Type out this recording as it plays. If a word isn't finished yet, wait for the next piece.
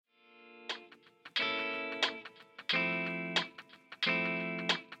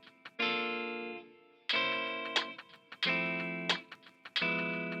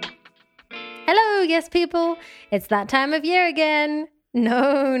yes, people, it's that time of year again.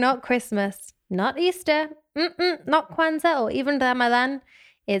 No, not Christmas, not Easter, not Kwanzaa or even Ramadan.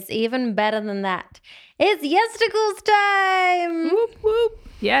 It's even better than that. It's Yesticle's time! Whoop, whoop.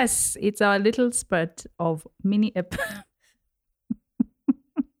 Yes, it's our little spurt of mini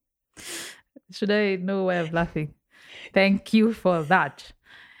Should I know why I'm laughing? Thank you for that.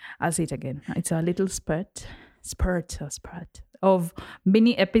 I'll say it again. It's our little spurt of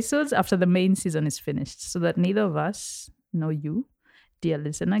mini episodes after the main season is finished, so that neither of us, nor you, dear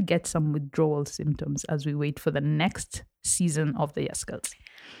listener, get some withdrawal symptoms as we wait for the next season of the Yesticles.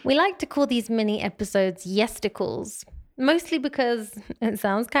 We like to call these mini episodes Yesticles, mostly because it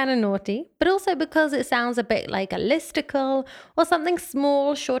sounds kind of naughty, but also because it sounds a bit like a listicle or something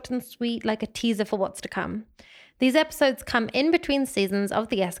small, short and sweet, like a teaser for what's to come. These episodes come in between seasons of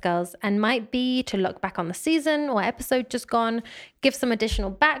the Yesticles and might be to look back on the season or episode just gone, give some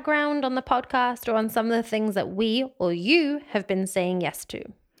additional background on the podcast or on some of the things that we or you have been saying yes to.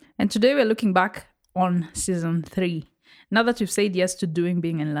 And today we're looking back on season 3. Now that you've said yes to doing,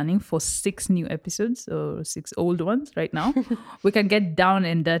 being, and learning for 6 new episodes, or 6 old ones right now, we can get down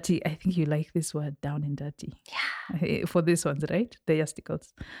and dirty. I think you like this word, down and dirty. Yeah. For this ones, right? The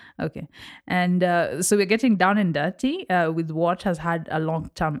Yesticles. Okay. And so we're getting down and dirty with what has had a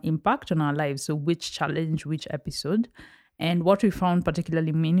long-term impact on our lives. So which challenge, which episode, and what we found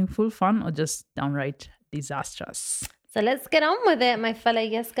particularly meaningful, fun, or just downright disastrous. So let's get on with it, my fellow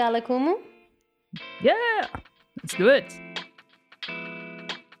Yescala Kumu. Yeah! Let's do it.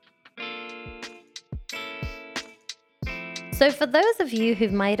 So for those of you who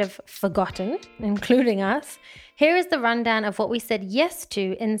might have forgotten, including us, here is the rundown of what we said yes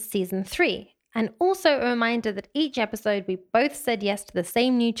to in season 3. And also a reminder that each episode we both said yes to the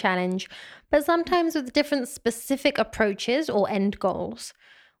same new challenge, but sometimes with different specific approaches or end goals.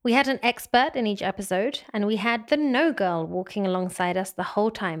 We had an expert in each episode, and we had the no girl walking alongside us the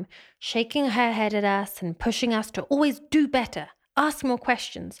whole time, shaking her head at us and pushing us to always do better, ask more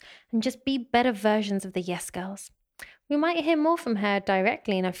questions, and just be better versions of the yes girls. We might hear more from her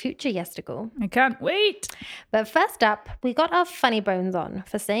directly in a future Yesticle. I can't wait. But first up, we got our funny bones on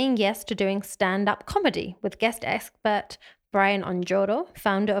for saying yes to doing stand-up comedy with guest expert Brian Onjoro,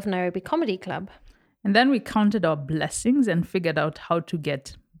 founder of Nairobi Comedy Club. And then we counted our blessings and figured out how to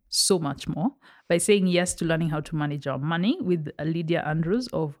get so much more by saying yes to learning how to manage our money with Lydia Andrews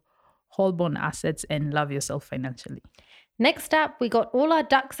of Holborn Assets and Love Yourself Financially. Next up, we got all our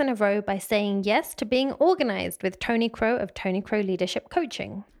ducks in a row by saying yes to being organized with Tony Crow of Tony Crow Leadership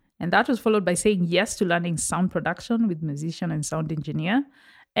Coaching. And that was followed by saying yes to learning sound production with musician and sound engineer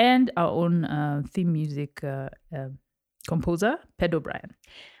and our own theme music composer, Pedro Bryan.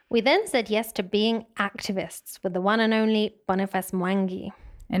 We then said yes to being activists with the one and only Boniface Mwangi.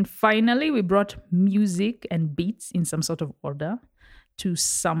 And finally, we brought music and beats in some sort of order to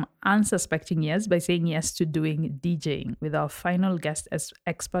some unsuspecting yes by saying yes to doing DJing with our final guest as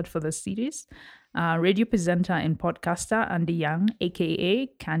expert for the series, radio presenter and podcaster Andy Young, a.k.a.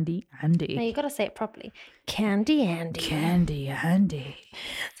 Candy Andy. Now you got to say it properly. Candy Andy. Candy Andy.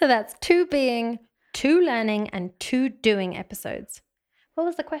 So that's 2 being, 2 learning, and 2 doing episodes. What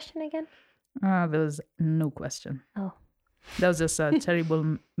was the question again? There was no question. Oh. That was just a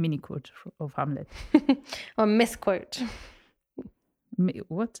terrible mini quote of Hamlet. Or misquote.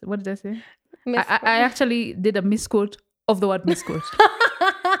 What did I say? I actually did a misquote of the word misquote.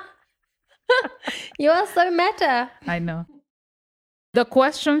 You are so meta. I know. The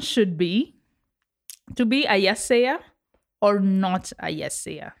question should be to be a yes sayer or not a yes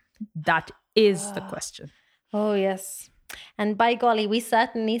sayer. That is the question. Oh, yes. And by golly, we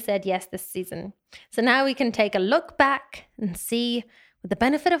certainly said yes this season. So now we can take a look back and see, with the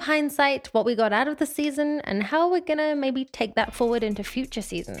benefit of hindsight, what we got out of the season and how we're going to maybe take that forward into future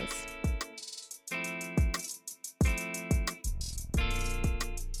seasons.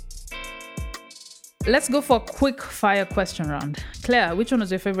 Let's go for a quick fire question round. Claire, which one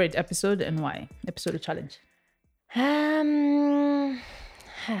was your favorite episode and why? Episode or challenge?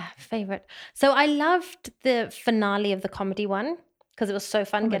 Favorite. So I loved the finale of the comedy one because it was so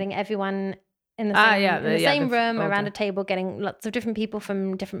fun getting everyone in the same room around a table, getting lots of different people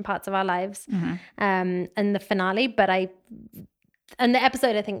from different parts of our lives. And the finale, and the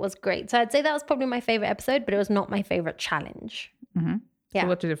episode I think was great. So I'd say that was probably my favorite episode, but it was not my favorite challenge. Yeah. So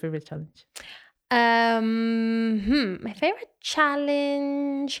what was your favorite challenge? My favorite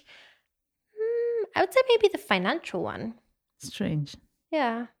challenge, I would say maybe the financial one. Strange.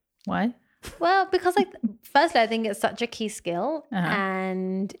 Yeah. Why? Well, because firstly, I think it's such a key skill.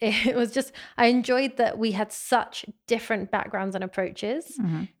 And it was just, I enjoyed that we had such different backgrounds and approaches.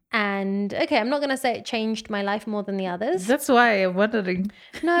 And okay, I'm not going to say it changed my life more than the others. That's why I'm wondering.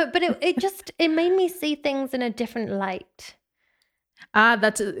 No, but it made me see things in a different light.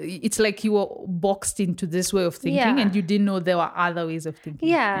 It's like you were boxed into this way of thinking and you didn't know there were other ways of thinking.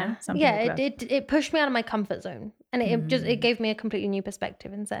 It pushed me out of my comfort zone, and it gave me a completely new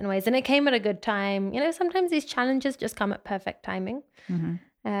perspective in certain ways, and it came at a good time. Sometimes these challenges just come at perfect timing.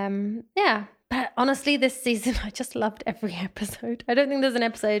 But honestly, this season I just loved every episode. I don't think there's an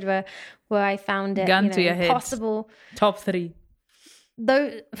episode where I found it gun to your head. Possible. Top 3.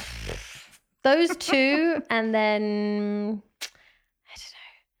 Those 2, and then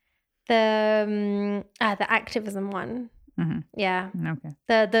the activism one. Yeah. Okay.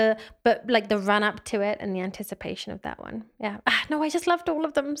 But like the run up to it and the anticipation of that one. Yeah. No, I just loved all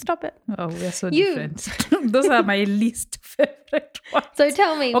of them. Stop it. Oh, we're so different. Those are my least favorite ones. So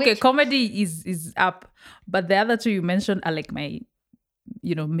tell me. Okay, comedy is up, but the other 2 you mentioned are like my,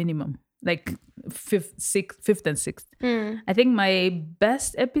 minimum, like fifth and sixth. I think my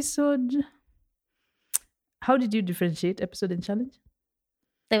best episode. How did you differentiate episode and challenge?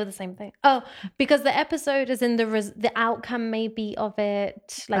 They were the same thing. Oh, because the episode is in the outcome maybe of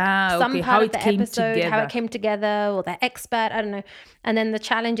it, like some part of the episode, how it came together, or the expert, I don't know. And then the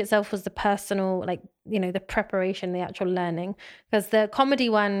challenge itself was the personal, like, the preparation, the actual learning. Because the comedy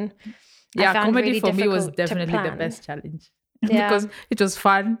one, I found comedy really for me was difficult definitely to plan. the best challenge. Because it was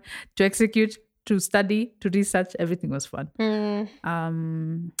fun to execute, to study, to research, everything was fun. And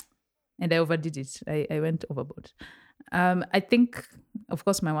I overdid it. I went overboard. I think, of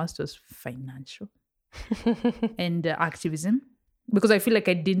course, my worst was financial and activism, because I feel like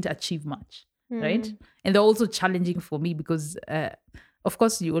I didn't achieve much, right? And they're also challenging for me because, of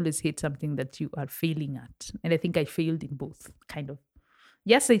course, you always hate something that you are failing at. And I think I failed in both, kind of.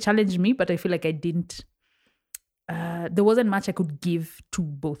 Yes, they challenged me, but I feel like I didn't, there wasn't much I could give to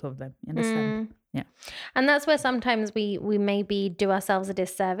both of them. You understand? Yeah. And that's where sometimes we maybe do ourselves a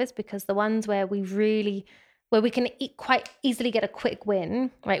disservice, because the ones where we can quite easily get a quick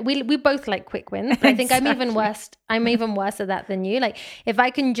win, right? We both like quick wins, but I think I'm even worse at that than you. Like, if I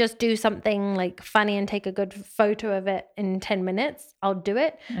can just do something like funny and take a good photo of it in 10 minutes, I'll do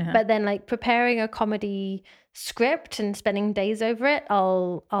it. But then like preparing a comedy script and spending days over it,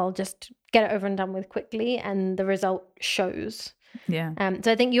 I'll just get it over and done with quickly, and the result shows. Yeah.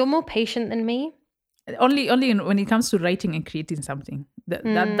 So I think you're more patient than me. Only when it comes to writing and creating something.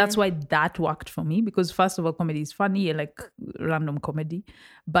 That's why that worked for me, because first of all, comedy is funny, like random comedy,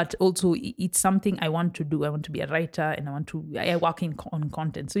 but also it's something I want to do. I want to be a writer, and I work on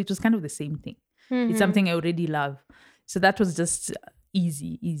content. So it was kind of the same thing. It's something I already love. So that was just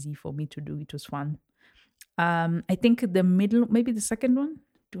easy for me to do. It was fun. I think the middle, maybe the second one.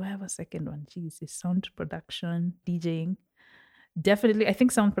 Do I have a second one? Jeez, is sound production, DJing. Definitely, I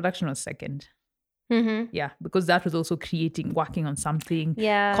think sound production was second. Yeah, because that was also working on something,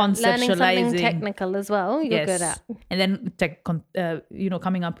 conceptualizing, learning something technical as well. You're good at, and then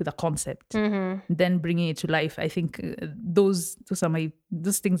coming up with a concept, then bringing it to life. I think those are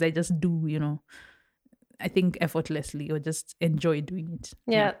those things I just do. I think effortlessly, or just enjoy doing it.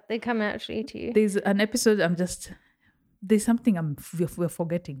 Yeah, they come naturally to you. There's an episode there's something we're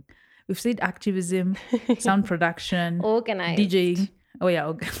forgetting. We've said activism, sound production, organized, DJing. Oh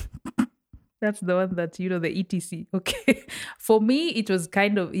yeah. That's the one that, the ETC. Okay. For me, it was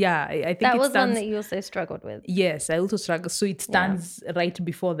kind of, I think that was one that you also struggled with. Yes, I also struggled. So it stands right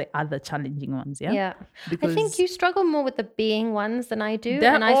before the other challenging ones. Yeah. Yeah. Because I think you struggle more with the being ones than I do.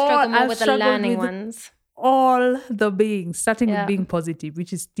 And I struggle more with the learning ones. All the being, starting with being positive,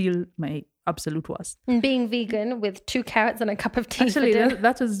 which is still my absolute worst. And being vegan with 2 carrots and a cup of tea. Actually,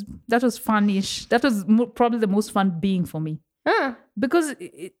 that was fun-ish. That was probably the most fun being for me. Because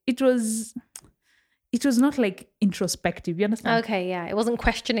it was not like introspective, you understand? Okay, yeah. It wasn't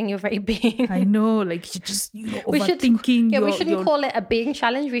questioning your very being. I know, like you just overthinking. We shouldn't call it a being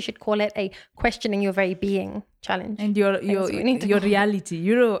challenge. We should call it a questioning your very being challenge. And your reality.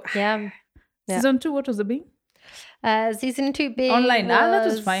 Yeah. Season 2, what was the being? Season 2 being online. That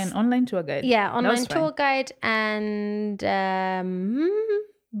was fine. Online tour guide. Yeah, online tour guide and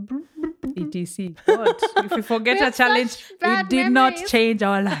ETC. What? If we forget a challenge, it did not change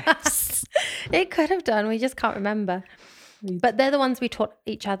our lives. It could have done. We just can't remember. But they're the ones we taught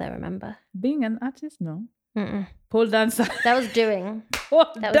each other, remember? Being an artist? No. Pole dancer. That was doing.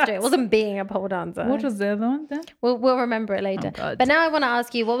 It wasn't being a pole dancer. What was the other one then? We'll remember it later. Oh, but now I want to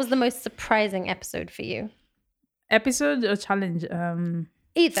ask you, what was the most surprising episode for you? Episode or challenge? Either.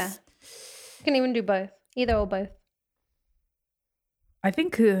 You can even do both. Either or both. I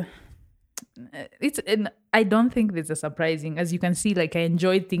think I don't think this is surprising. As you can see, like I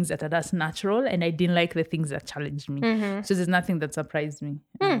enjoyed things that are just natural, and I didn't like the things that challenged me. So there's nothing that surprised me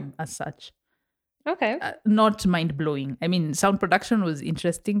as such. Okay. Not mind blowing. I mean, sound production was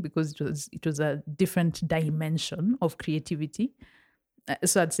interesting because it was a different dimension of creativity.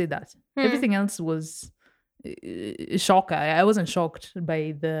 So I'd say that everything else was shocker. I wasn't shocked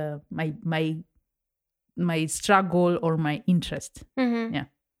by my struggle or my interest. Yeah.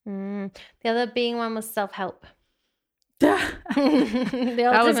 The other being one was self-help.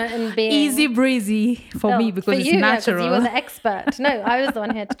 The ultimate in being easy breezy for me because it's natural. Yeah, you were the expert. No, I was the one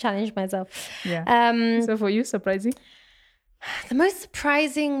who had to challenge myself. Yeah. So for you, surprising? The most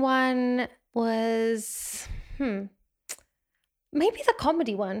surprising one was maybe the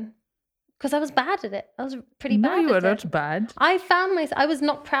comedy one, because I was bad at it. I was pretty bad. No, you were not bad. I found myself. I was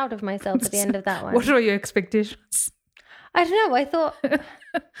not proud of myself at the end of that one. What were your expectations? I don't know. I thought.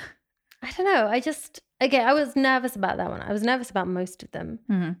 I don't know. I was nervous about that one. I was nervous about most of them.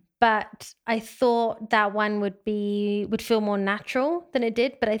 But I thought that one would feel more natural than it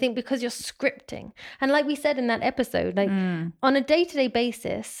did. But I think because you're scripting, and like we said in that episode, like on a day-to-day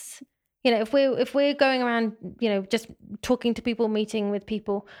basis, if we're going around, just talking to people, meeting with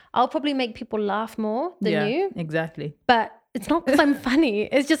people, I'll probably make people laugh more than you. Exactly. But it's not because I'm funny.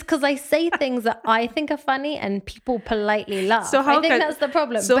 It's just because I say things that I think are funny and people politely laugh. So I think that's the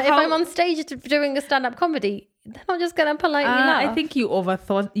problem. But if I'm on stage doing a stand-up comedy, they're not just going to politely laugh. I think you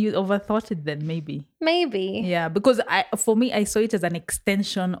overthought it then, maybe. Maybe. Yeah, because for me, I saw it as an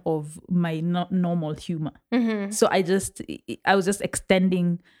extension of my normal humor. So I was just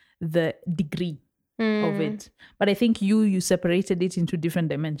extending the degree of it. But I think you separated it into different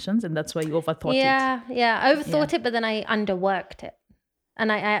dimensions, and that's why you overthought it. Yeah, I overthought it, but then I underworked it.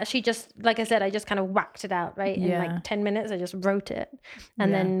 And I actually just, like I said, I just kind of whacked it out, right? In like 10 minutes, I just wrote it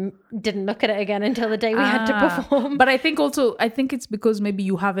and then didn't look at it again until the day we had to perform. But I think it's because maybe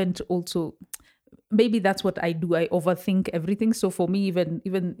you haven't also... Maybe that's what I do. I overthink everything. So for me,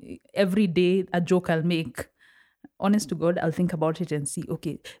 even every day, a joke I'll make, honest to God, I'll think about it and see,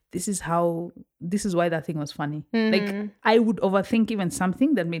 okay, this is why that thing was funny. Like I would overthink even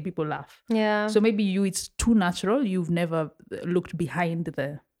something that made people laugh. Yeah. So maybe it's too natural. You've never looked behind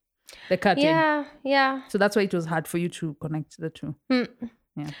the curtain. Yeah. So that's why it was hard for you to connect the two.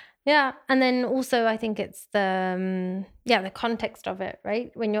 Yeah. And then also I think it's the context of it,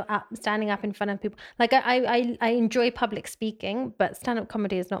 right? When you're standing up in front of people. Like I enjoy public speaking, but stand-up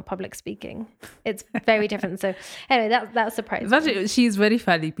comedy is not public speaking. It's very different. So anyway, that surprised me. She's very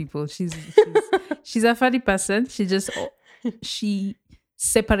funny, people. She's a funny person. She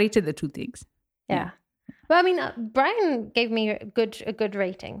separated the two things. Yeah. Well, I mean, Brian gave me a good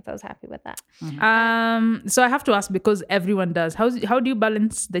rating, so I was happy with that. So I have to ask, because everyone does. How do you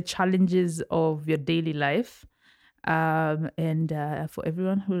balance the challenges of your daily life? And for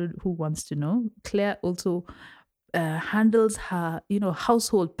everyone who wants to know, Claire also handles her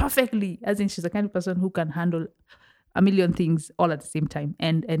household perfectly. As in, she's the kind of person who can handle a million things all at the same time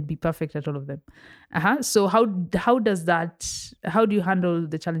and be perfect at all of them. So how do you handle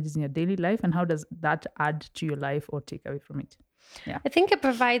the challenges in your daily life, and how does that add to your life or take away from it? Yeah, I think it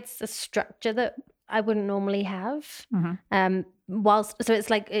provides a structure that I wouldn't normally have. So it's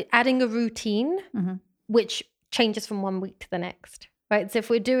like adding a routine, which changes from one week to the next, right? So if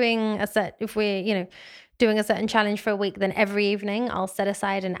we're doing a certain challenge for a week, then every evening I'll set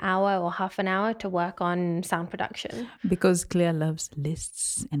aside an hour or half an hour to work on sound production. Because Claire loves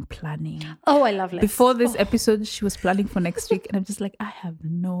lists and planning. Oh, I love lists. Before this episode, she was planning for next week, and I'm just like, I have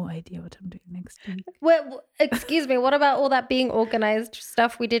no idea what I'm doing next week. Well, excuse me, what about all that being organized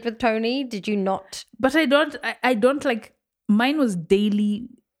stuff we did with Tony? Did you not? But I don't like, mine was daily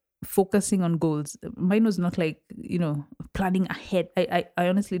focusing on goals. Mine was not like, planning ahead. I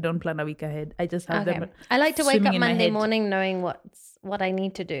honestly don't plan a week ahead. I just have them. I like to wake up Monday morning knowing what I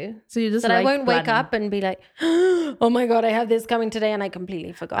need to do. So you just I won't wake up and be like, oh my God, I have this coming today and I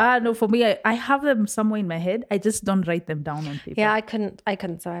completely forgot. No, for me, I have them somewhere in my head. I just don't write them down on paper. Yeah, I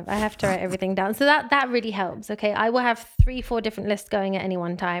couldn't survive. I have to write everything down. So that really helps. Okay. I will have 3-4 different lists going at any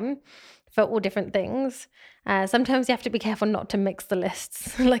one time for all different things. Sometimes you have to be careful not to mix the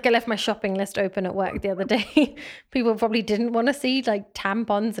lists. Like I left my shopping list open at work the other day. People probably didn't want to see like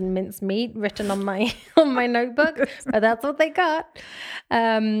tampons and minced meat written on my notebook, but that's what they got.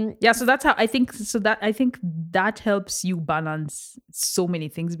 So that's how I think. I think that helps you balance so many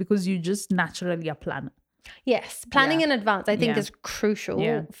things, because you just naturally a planner. Yes, planning in advance I think is crucial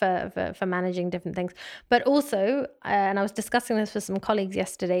for managing different things. But also, and I was discussing this with some colleagues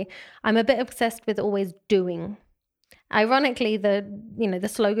yesterday, I'm a bit obsessed with always doing. Ironically, the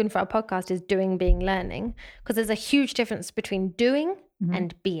slogan for our podcast is doing, being, learning, because there's a huge difference between doing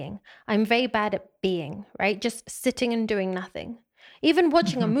and being. I'm very bad at being, right? Just sitting and doing nothing. Even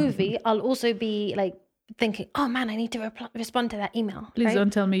watching a movie, I'll also be like thinking, oh man, I need to respond to that email. Please right?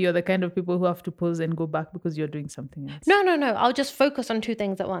 don't tell me you're the kind of people who have to pause and go back because you're doing something else. No. I'll just focus on two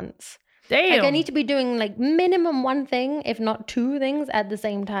things at once. Damn. Like I need to be doing like minimum one thing, if not two things at the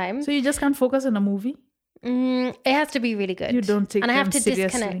same time. So you just can't focus on a movie? It has to be really good. You don't take and I have them to seriously.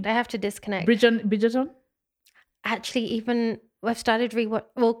 disconnect. I have to disconnect. Bridgerton? Actually, even I've started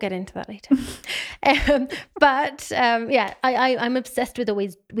we'll get into that later. I'm obsessed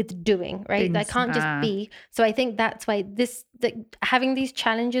with doing, right? I can't just be. So I think that's why having these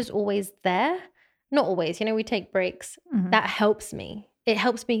challenges always there, not always, we take breaks. That helps me. It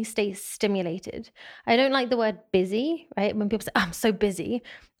helps me stay stimulated. I don't like the word busy, right? When people say, oh, I'm so busy,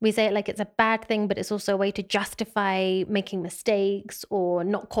 we say it like it's a bad thing, but it's also a way to justify making mistakes or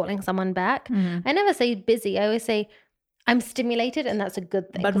not calling someone back. I never say busy. I always say I'm stimulated, and that's a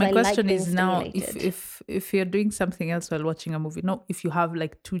good thing. But my question like is now, if you're doing something else while watching a movie, not if you have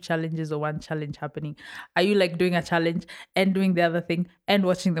like two challenges or one challenge happening, are you like doing a challenge and doing the other thing and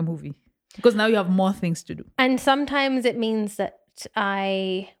watching the movie? Because now you have more things to do. And sometimes it means that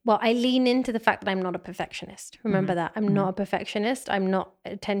I lean into the fact that I'm not a perfectionist. Remember that I'm not a perfectionist. I'm not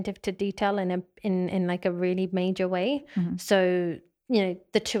attentive to detail in like a really major way. So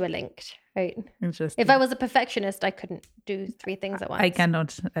the two are linked, right? Interesting. If I was a perfectionist, I couldn't do three things at once. I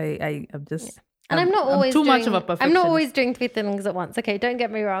cannot. I'm just. Yeah. And I'm not always too much of a perfectionist. I'm not always doing three things at once. Okay, don't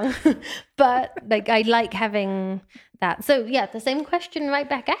get me wrong, but like I like having that. So yeah, the same question right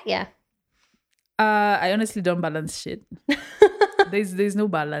back at you. I honestly don't balance shit. There's no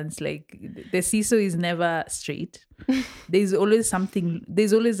balance. Like the seesaw is never straight. There's always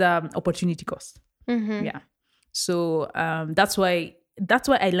opportunity cost. Yeah. So that's why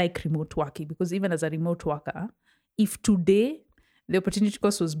I like remote working, because even as a remote worker, if today the opportunity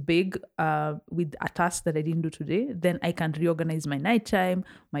cost was big with a task that I didn't do today, then I can reorganize my nighttime,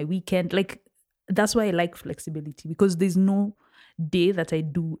 my weekend. Like that's why I like flexibility, because there's no day that I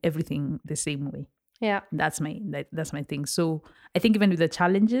do everything the same way. Yeah, that's my thing. So I think even with the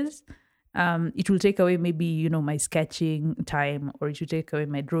challenges, it will take away maybe my sketching time, or it will take away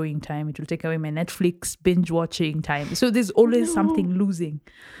my drawing time. It will take away my Netflix binge watching time. So there's always something losing.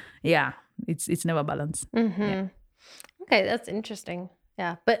 Yeah, it's never balanced. Yeah. Okay, that's interesting.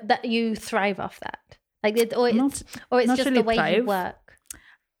 Yeah, but that you thrive off that, like it's just really the way thrive. You work.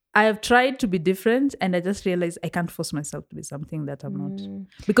 I have tried to be different, and I just realized I can't force myself to be something that I'm not.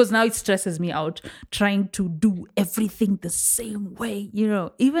 Because now it stresses me out trying to do everything the same way.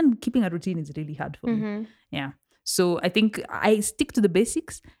 Even keeping a routine is really hard for me. Yeah. So I think I stick to the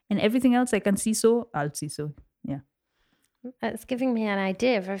basics, and everything else I can see so, I'll see so. Yeah. It's giving me an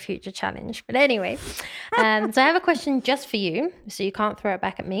idea for a future challenge. But anyway, so I have a question just for you, so you can't throw it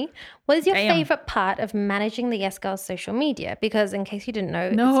back at me. What is your favorite part of managing the Yes Girls social media? Because in case you didn't know,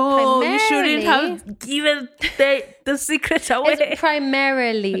 you shouldn't have given the secret away. It's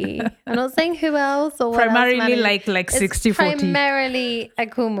primarily, I'm not saying who else or what primarily else like 60-40. Primarily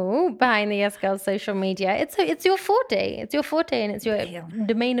Akumu behind the Yes Girls social media. It's your forte. It's your forte, and it's your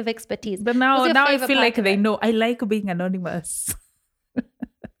domain of expertise. But now I feel like they know. I like being anonymous.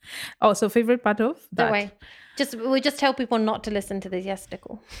 So favorite part of that? Don't worry. We just tell people not to listen to this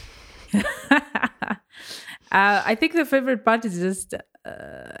Yesticle. I think the favorite part is just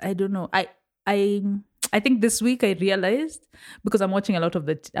I don't know. I think this week I realized, because I'm watching a lot of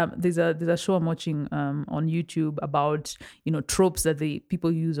there's a show I'm watching on YouTube about tropes that the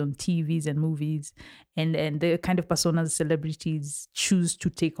people use on TVs and movies, and the kind of personas celebrities choose to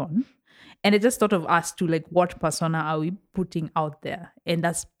take on. And I just thought of us too, like what persona are we putting out there? And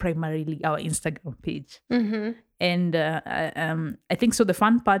that's primarily our Instagram page. And I think so the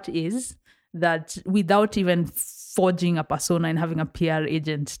fun part is that without even forging a persona and having a PR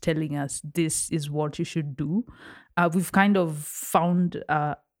agent telling us this is what you should do, we've kind of found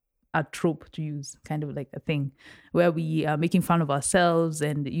a trope to use, kind of like a thing where we are making fun of ourselves,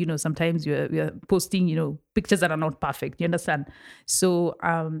 and sometimes we are posting pictures that are not perfect, you understand? So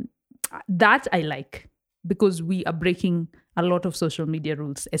that I like, because we are breaking a lot of social media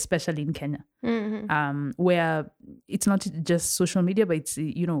rules, especially in Kenya, where it's not just social media, but it's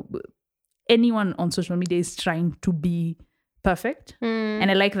anyone on social media is trying to be perfect, and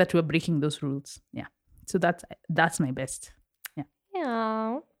I like that we're breaking those rules. Yeah, so that's my best.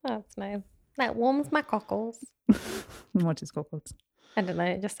 Yeah, that's nice. That warms my cockles. What is cockles? I don't know.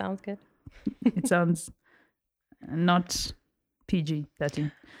 It just sounds good. It sounds not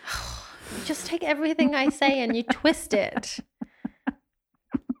PG-13. just take everything I say and you twist it.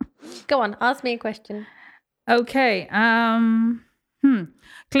 Go on, ask me a question. Okay.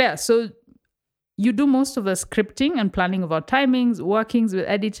 Claire, so you do most of the scripting and planning of our timings, workings with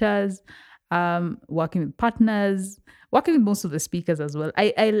editors, working with partners, working with most of the speakers as well.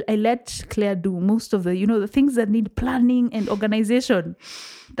 I let Claire do most of the, the things that need planning and organization.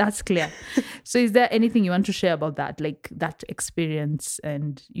 That's Claire. So is there anything you want to share about that, like that experience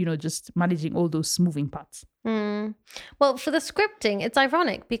and, just managing all those moving parts? Well, for the scripting, it's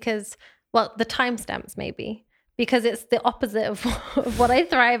ironic because, the timestamps maybe, because it's the opposite of what I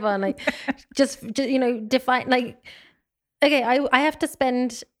thrive on. Like, just define, like, okay, I have to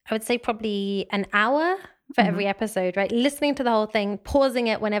spend, I would say, probably an hour for every episode, right? Listening to the whole thing, pausing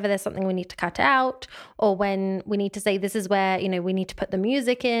it whenever there's something we need to cut out, or when we need to say, this is where, we need to put the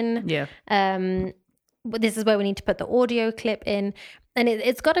music in. Yeah. This is where we need to put the audio clip in. And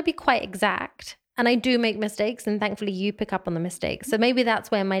it's got to be quite exact. And I do make mistakes, and thankfully you pick up on the mistakes. So maybe that's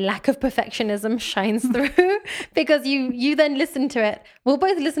where my lack of perfectionism shines through, because you then listen to it. We'll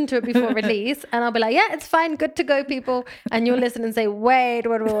both listen to it before release, and I'll be like, yeah, it's fine, good to go, people. And you'll listen and say, wait.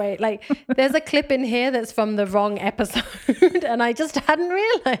 Like, there's a clip in here that's from the wrong episode, and I just hadn't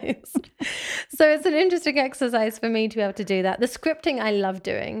realized. So it's an interesting exercise for me to be able to do that. The scripting I love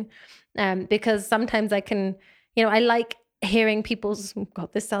doing, because sometimes I can, I like hearing people's,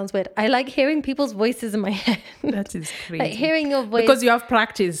 God, this sounds weird. I like hearing people's voices in my head. That is crazy. Like hearing your voice. Because you have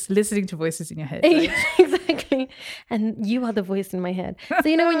practice listening to voices in your head. Right? Exactly. And you are the voice in my head. So,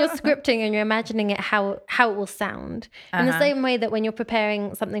 when you're scripting and you're imagining it, how it will sound. In the same way that when you're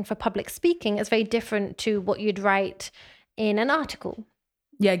preparing something for public speaking, it's very different to what you'd write in an article.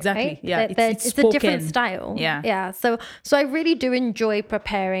 Yeah, exactly. Right? Yeah, it's a different style. Yeah. So I really do enjoy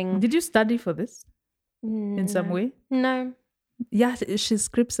preparing. Did you study for this? In some way? No. Yeah, she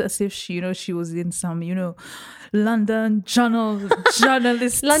scripts as if she was in some, London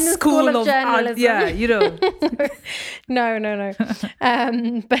journalist London school of journalism. art. Yeah, No.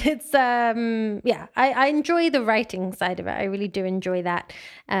 But it's I enjoy the writing side of it. I really do enjoy that.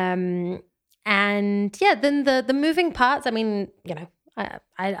 And yeah, then the moving parts. I mean,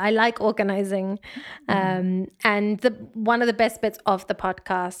 I like organizing, and one of the best bits of the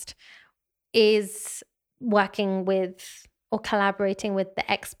podcast is working with or collaborating with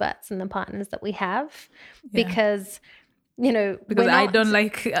the experts and the partners that we have, because I don't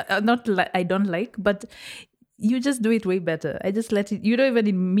like, but you just do it way better. I just let it. You don't even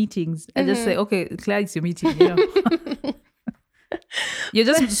in meetings. I just say, okay, Claire, it's your meeting. You're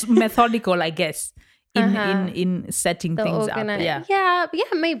just methodical, I guess. In setting things up. Yeah,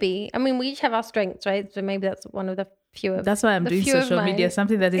 maybe. I mean, we each have our strengths, right? So maybe that's one of the few. That's why I'm doing social media,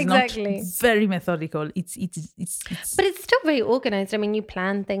 something that is not very methodical. It's but it's still very organized. I mean, you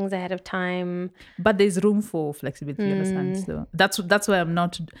plan things ahead of time. But there's room for flexibility, you understand? So that's why I'm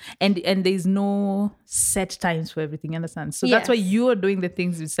not, and there's no set times for everything, you understand? So that's why you are doing the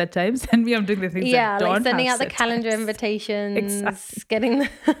things with set times, and me, I'm doing the things that don't like sending have out the calendar times. Invitations, Exactly. getting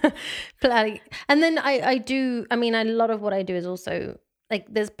the planning. And then I do, I mean, a lot of what I do is also like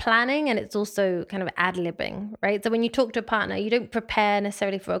there's planning, and it's also kind of ad-libbing, right? So when you talk to a partner, you don't prepare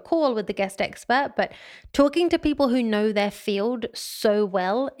necessarily for a call with the guest expert, but talking to people who know their field so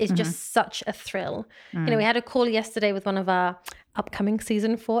well is just such a thrill. We had a call yesterday with one of our upcoming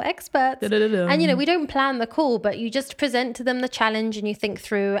season 4 experts. And, we don't plan the call, but you just present to them the challenge and you think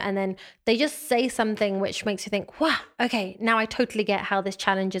through, and then they just say something which makes you think, wow, okay, now I totally get how this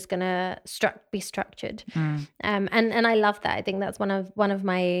challenge is going to be structured. And I love that. I think that's one of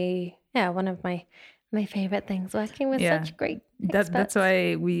my favorite things, working with such great experts. That's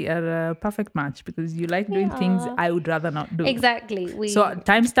why we are a perfect match, because you like doing things I would rather not do. Exactly. So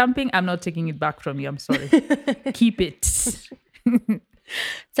time stamping, I'm not taking it back from you. I'm sorry. Keep it.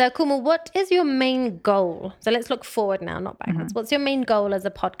 So, Kumal, what is your main goal? So let's look forward now, not backwards. What's your main goal as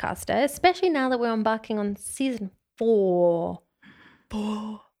a podcaster, especially now that we're embarking on season 4?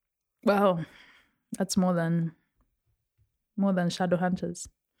 Wow, that's more than Shadowhunters.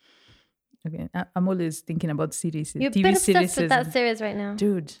 Okay, I'm always thinking about series. You're TV a bit obsessed series with that series right now.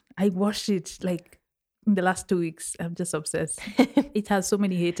 Dude, I watched it like in the last 2 weeks. I'm just obsessed. It has so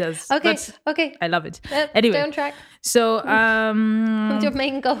many haters. Okay. I love it. Anyway, stay on track. So, what's your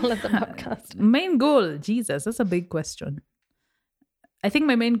main goal of the podcast? Main goal, Jesus, that's a big question. I think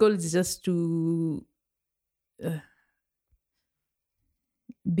my main goal is just to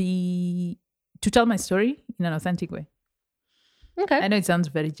tell my story in an authentic way. Okay. I know it sounds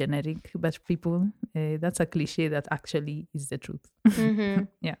very generic, but people, that's a cliche that actually is the truth.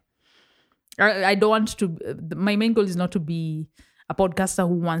 Yeah. I don't want to, my main goal is not to be a podcaster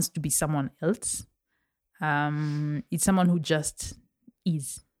who wants to be someone else. It's someone who just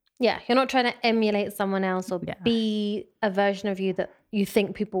is. Yeah, you're not trying to emulate someone else or be a version of you that you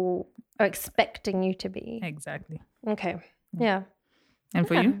think people are expecting you to be. Exactly. Okay. Yeah. And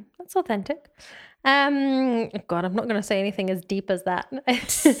for you? That's authentic. God, I'm not going to say anything as deep as that. I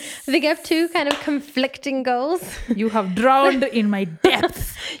think I have two kind of conflicting goals. You have drowned in my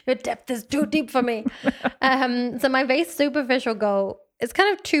depth. Your depth is too deep for me. So my very superficial goal is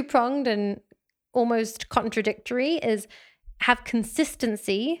kind of two-pronged and almost contradictory, is have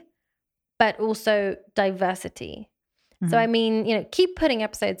consistency, but also diversity. So, I mean, keep putting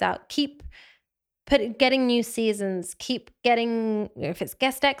episodes out, keep getting new seasons, keep getting, if it's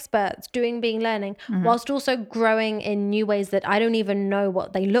guest experts, being learning, whilst also growing in new ways that I don't even know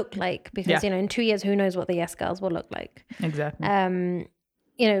what they look like, because, in 2 years, who knows what the Yes Girls will look like. Exactly.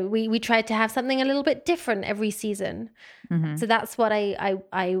 We tried to have something a little bit different every season. So that's what I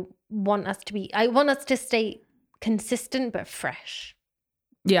want us to be. I want us to stay consistent but fresh.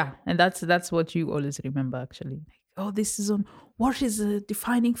 Yeah, and that's what you always remember, actually. This season, what is a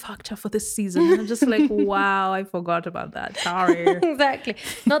defining factor for this season? And I'm just like, wow, I forgot about that. Sorry. Exactly.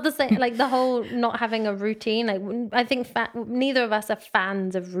 Not the same, like the whole not having a routine. Like, I think neither of us are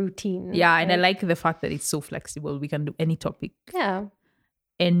fans of routine. Yeah, and I like the fact that it's so flexible. We can do any topic. Yeah.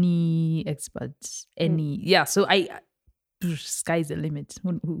 Any experts, so sky's the limit.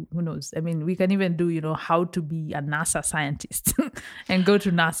 Who knows? I mean, we can even do how to be a NASA scientist and go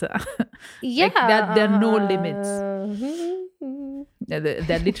to NASA. Yeah. Like there are no limits. There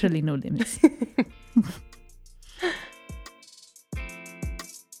are literally no limits.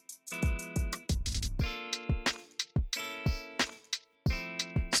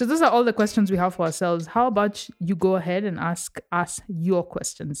 So those are all the questions we have for ourselves. How about you go ahead and ask us your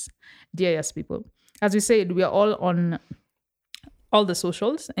questions, dear Yes people. As we said, we are all on all the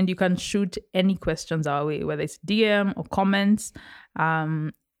socials, and you can shoot any questions our way, whether it's DM or comments,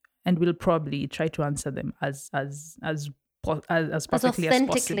 and we'll probably try to answer them as perfectly as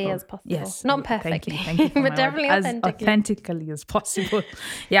possible. Yes, not perfectly. Thank you for but definitely as authentically as possible.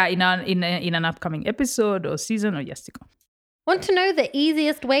 Yeah, in an upcoming episode or season or Yesticle. Want to know the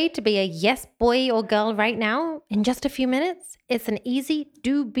easiest way to be a yes boy or girl right now in just a few minutes? It's an easy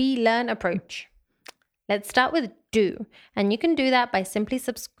do, be, learn approach. Let's start with do, and you can do that by simply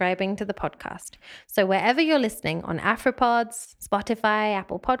subscribing to the podcast. So wherever you're listening, on Afropods, Spotify,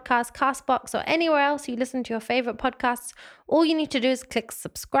 Apple Podcasts, Castbox, or anywhere else you listen to your favorite podcasts, all you need to do is click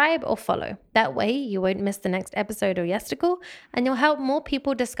subscribe or follow. That way you won't miss the next episode of Yesticle, and you'll help more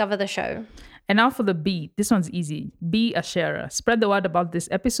people discover the show. And now for the B. This one's easy. Be a sharer. Spread the word about this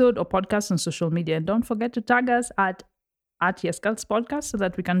episode or podcast on social media, and don't forget to tag us at Yesticle's podcast so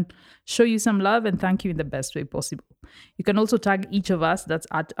that we can show you some love and thank you in the best way possible. You can also tag each of us. That's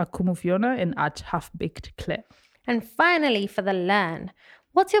at Akumu Fiona and at Half-Baked Claire. And finally, for the learn.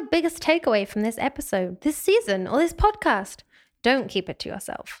 What's your biggest takeaway from this episode, this season, or this podcast? Don't keep it to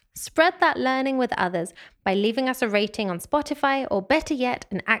yourself. Spread that learning with others by leaving us a rating on Spotify, or better yet,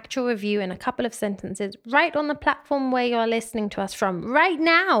 an actual review in a couple of sentences right on the platform where you're listening to us from right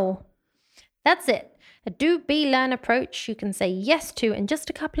now. That's it. A do, be, learn approach you can say yes to in just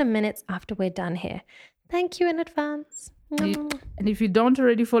a couple of minutes after we're done here. Thank you in advance. And if you don't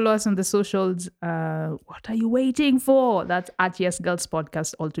already follow us on the socials, what are you waiting for? That's at Yes Girls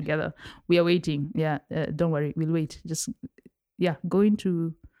Podcast altogether. We are waiting. Yeah, don't worry. We'll wait. Just, go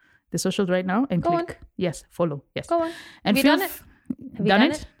into the socials right now and click. On. Yes, follow. Yes. Go on. And Have you done it? Have you done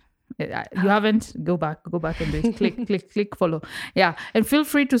it? You haven't? Go back and do it. click, follow. Yeah. And feel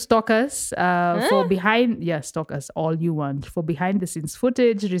free to stalk us for stalk us all you want for behind the scenes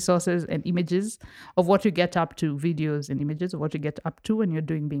footage, resources, and images of what you get up to, videos and images of what you get up to when you're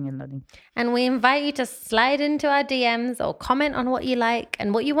doing Being and Learning. And we invite you to slide into our DMs or comment on what you like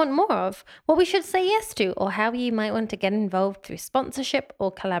and what you want more of, what we should say yes to, or how you might want to get involved through sponsorship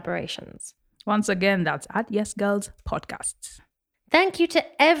or collaborations. Once again, that's at Yes Girls Podcasts. Thank you to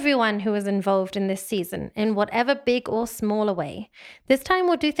everyone who was involved in this season in whatever big or smaller way. This time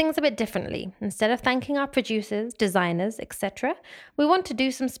we'll do things a bit differently. Instead of thanking our producers, designers, etc., we want to do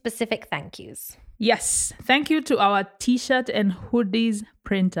some specific thank yous. Yes. Thank you to our t-shirt and hoodies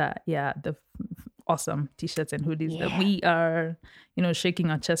printer. Yeah, the awesome t-shirts and hoodies that we are,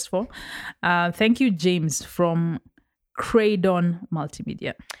 shaking our chest for. Thank you, James from Craydon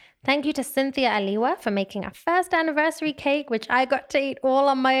Multimedia. Thank you to Cynthia Aliwa for making our first anniversary cake, which I got to eat all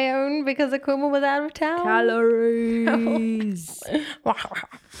on my own because Akuma was out of town. Calories.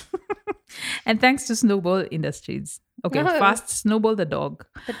 And thanks to Snowball Industries. Okay, No. Fast Snowball the dog.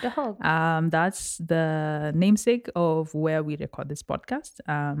 The dog. That's the namesake of where we record this podcast.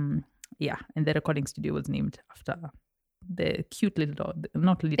 Yeah, and the recording studio was named after the cute little dog.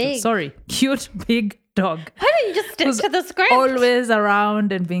 Not little, Big. sorry, cute big dog. Why don't you just stick Who's to the script? Always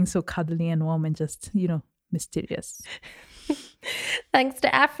around and being so cuddly and warm and just, mysterious. Thanks to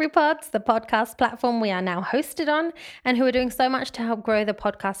AfriPods, the podcast platform we are now hosted on, and who are doing so much to help grow the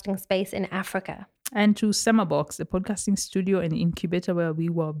podcasting space in Africa. And to Summerbox, the podcasting studio and incubator where we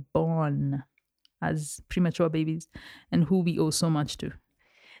were born as premature babies and who we owe so much to.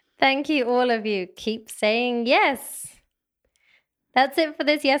 Thank you, all of you. Keep saying yes. That's it for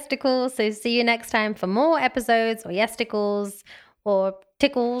this Yesticle. So see you next time for more episodes or Yesticles or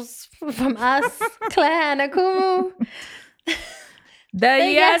tickles from us, Claire and Akumu. The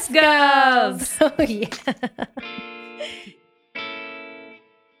Yes Girls! Oh, yeah.